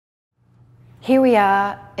Here we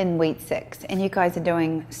are in week 6 and you guys are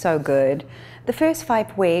doing so good. The first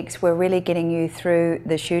 5 weeks we're really getting you through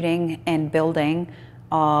the shooting and building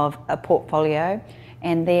of a portfolio,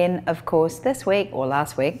 and then of course this week or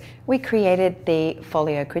last week we created the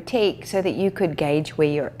folio critique so that you could gauge where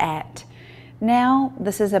you're at. Now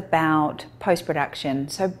this is about post-production.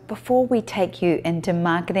 So before we take you into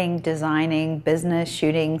marketing, designing, business,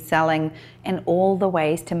 shooting, selling, and all the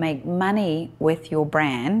ways to make money with your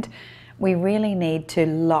brand, we really need to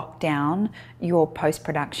lock down your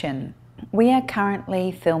post-production. We are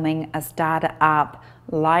currently filming a starter-up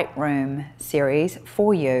Lightroom series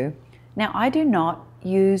for you. Now, I do not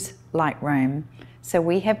use Lightroom, so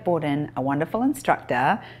we have brought in a wonderful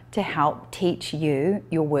instructor to help teach you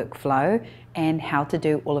your workflow and how to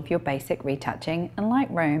do all of your basic retouching in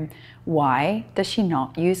Lightroom. Why does she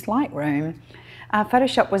not use Lightroom?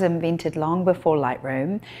 Photoshop was invented long before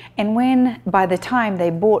Lightroom, and by the time they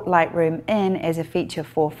brought Lightroom in as a feature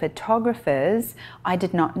for photographers, I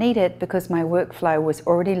did not need it because my workflow was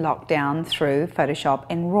already locked down through Photoshop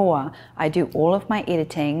and RAW. I do all of my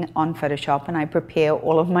editing on Photoshop and I prepare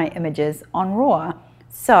all of my images on RAW.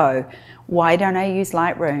 So why don't I use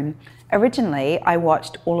Lightroom? Originally, I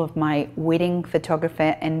watched all of my wedding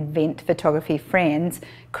photographer and event photography friends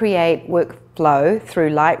create workflow through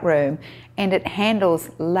Lightroom, and it handles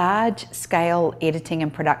large-scale editing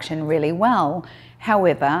and production really well.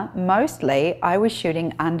 However, mostly I was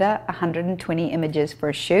shooting under 120 images for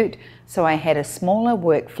a shoot, so I had a smaller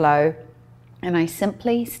workflow and I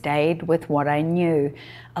simply stayed with what I knew.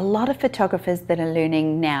 A lot of photographers that are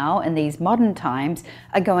learning now in these modern times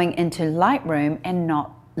are going into Lightroom and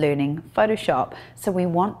not learning Photoshop. So we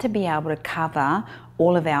want to be able to cover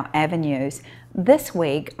all of our avenues. This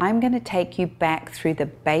week, I'm going to take you back through the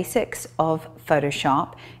basics of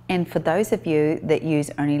Photoshop, and for those of you that use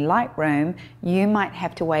only Lightroom, you might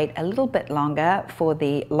have to wait a little bit longer for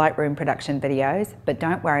the Lightroom production videos, but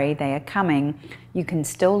don't worry, they are coming. You can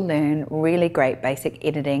still learn really great basic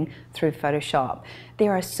editing through Photoshop.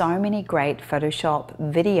 There are so many great Photoshop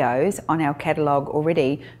videos on our catalog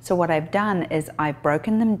already, so what I've done is I've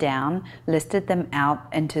broken them down, listed them out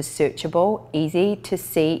into searchable, easy to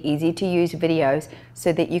see, easy to use videos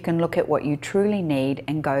so that you can look at what you truly need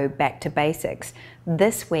and go back to basics.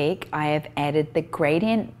 This week I have added the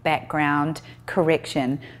gradient background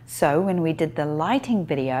correction. So when we did the lighting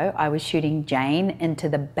video, I was shooting Jane into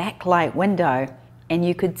the backlight window and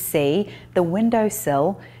you could see the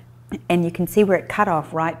windowsill and you can see where it cut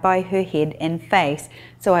off right by her head and face.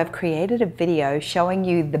 So I've created a video showing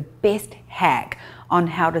you the best hack on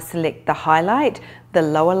how to select the highlight, the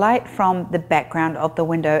lower light from the background of the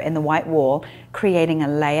window and the white wall, creating a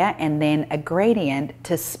layer and then a gradient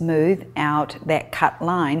to smooth out that cut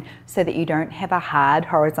line so that you don't have a hard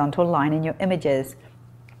horizontal line in your images.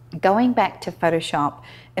 Going back to Photoshop,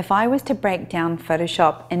 if I was to break down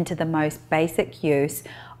Photoshop into the most basic use,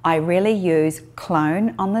 I really use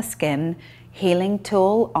clone on the skin, healing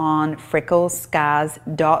tool on freckles, scars,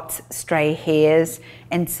 dots, stray hairs,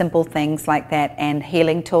 and simple things like that, and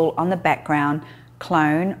healing tool on the background,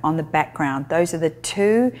 clone on the background. Those are the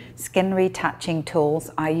 2 skin retouching tools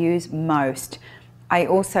I use most. I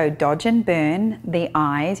also dodge and burn the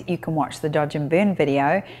eyes. You can watch the dodge and burn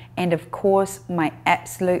video. And of course, my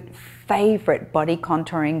absolute favorite body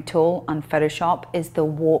contouring tool on Photoshop is the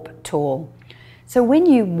warp tool. So when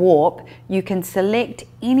you warp, you can select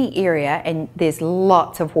any area, and there's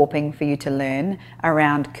lots of warping for you to learn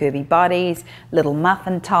around curvy bodies, little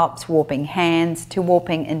muffin tops, warping hands, to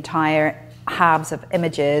warping entire halves of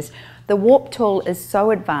images. The warp tool is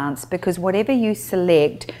so advanced because whatever you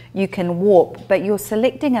select, you can warp, but you're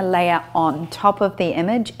selecting a layer on top of the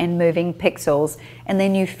image and moving pixels, and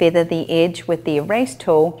then you feather the edge with the erase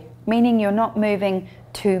tool, meaning you're not moving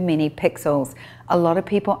too many pixels. A lot of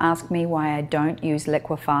people ask me why I don't use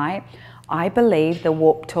Liquify. I believe the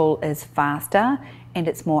warp tool is faster and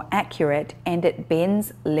it's more accurate and it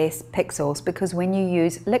bends less pixels, because when you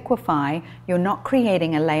use Liquify, you're not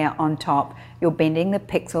creating a layer on top, you're bending the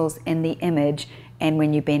pixels in the image, and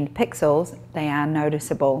when you bend pixels, they are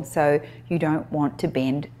noticeable, so you don't want to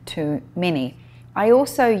bend too many. I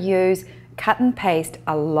also use cut and paste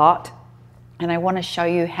a lot, and I want to show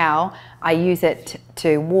you how I use it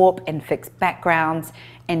to warp and fix backgrounds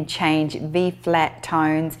and change V-flat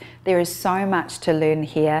tones. There is so much to learn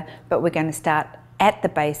here, but we're going to start at the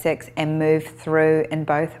basics and move through in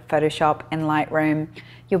both Photoshop and Lightroom.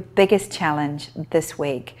 Your biggest challenge this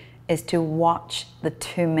week is to watch the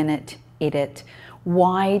 2-minute edit.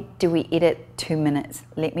 Why do we edit 2 minutes?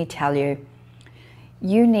 Let me tell you.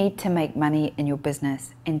 You need to make money in your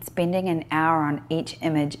business, and spending an hour on each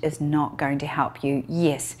image is not going to help you.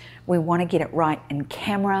 Yes, we want to get it right in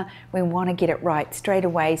camera. We want to get it right straight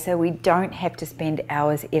away so we don't have to spend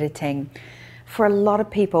hours editing. For a lot of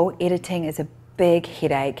people, editing is a big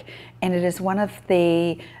headache, and it is one of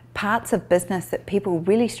the parts of business that people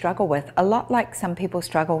really struggle with. A lot like some people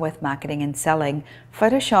struggle with marketing and selling.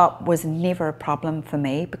 Photoshop was never a problem for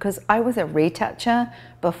me because I was a retoucher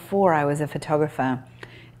before I was a photographer.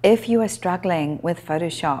 If you are struggling with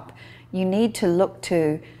Photoshop, you need to look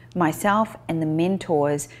to myself and the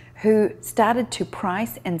mentors who started to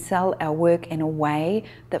price and sell our work in a way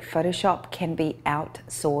that Photoshop can be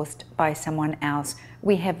outsourced by someone else.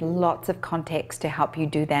 We have lots of contacts to help you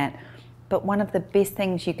do that. But one of the best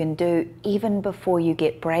things you can do, even before you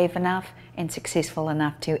get brave enough and successful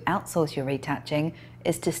enough to outsource your retouching,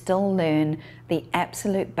 is to still learn the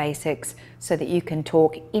absolute basics so that you can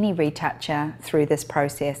talk any retoucher through this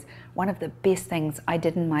process. One of the best things I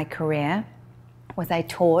did in my career was I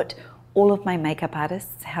taught all of my makeup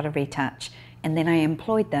artists how to retouch, and then I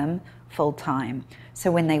employed them full time.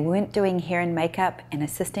 So when they weren't doing hair and makeup and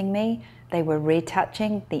assisting me, they were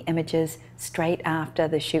retouching the images straight after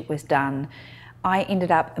the shoot was done. I ended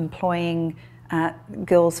up employing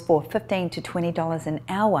girls for $15 to $20 an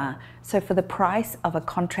hour. So for the price of a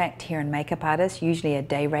contract hair and makeup artist, usually a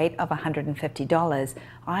day rate of $150,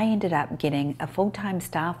 I ended up getting a full-time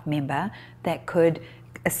staff member that could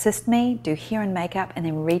assist me, do hair and makeup, and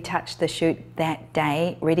then retouch the shoot that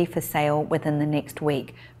day, ready for sale within the next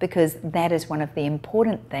week, because that is one of the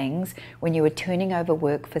important things when you are turning over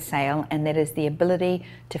work for sale, and that is the ability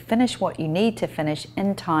to finish what you need to finish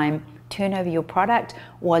in time, turn over your product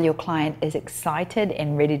while your client is excited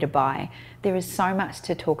and ready to buy. There is so much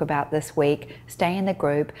to talk about this week. Stay in the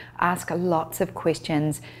group, ask lots of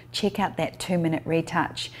questions, check out that 2-minute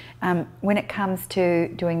retouch. When it comes to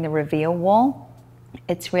doing the reveal wall,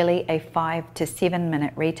 it's really a 5 to 7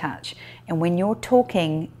 minute retouch. And when you're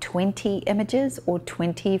talking 20 images or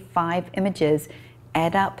 25 images,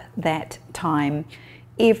 add up that time.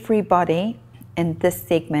 Everybody in this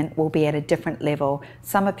segment will be at a different level.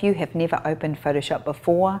 Some of you have never opened Photoshop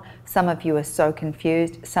before. Some of you are so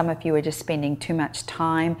confused. Some of you are just spending too much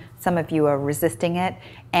time. Some of you are resisting it.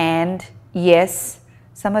 And yes,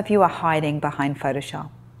 some of you are hiding behind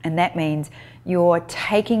Photoshop. And that means you're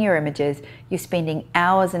taking your images, you're spending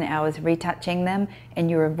hours and hours retouching them, and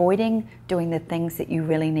you're avoiding doing the things that you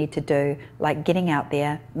really need to do, like getting out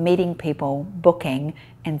there, meeting people, booking,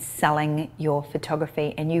 and selling your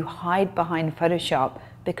photography. And you hide behind Photoshop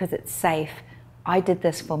because it's safe. I did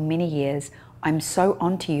this for many years. I'm so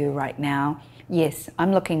onto you right now. Yes,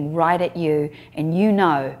 I'm looking right at you, and you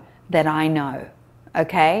know that I know,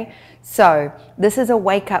 okay? So this is a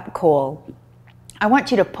wake-up call. I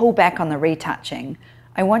want you to pull back on the retouching.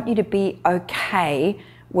 I want you to be okay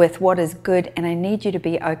with what is good, and I need you to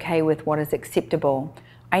be okay with what is acceptable.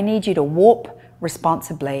 I need you to warp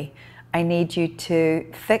responsibly. I need you to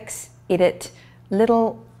fix, edit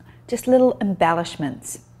just little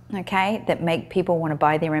embellishments, okay, that make people want to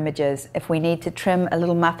buy their images. If we need to trim a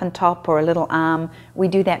little muffin top or a little arm, we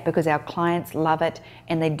do that because our clients love it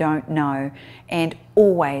and they don't know. And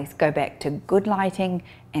always go back to good lighting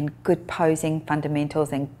and good posing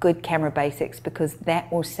fundamentals and good camera basics, because that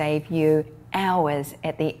will save you hours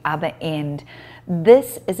at the other end.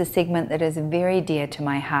 This is a segment that is very dear to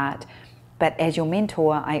my heart. But as your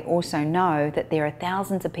mentor, I also know that there are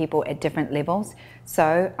thousands of people at different levels.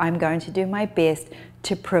 So I'm going to do my best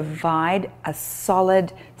to provide a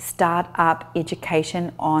solid start-up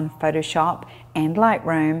education on Photoshop and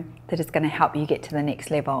Lightroom that is going to help you get to the next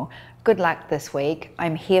level. Good luck this week.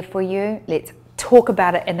 I'm here for you. Let's talk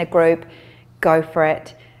about it in the group. Go for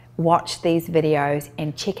it. Watch these videos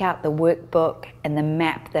and check out the workbook and the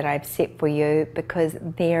map that I've set for you, because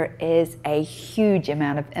there is a huge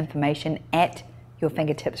amount of information at your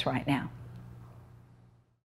fingertips right now.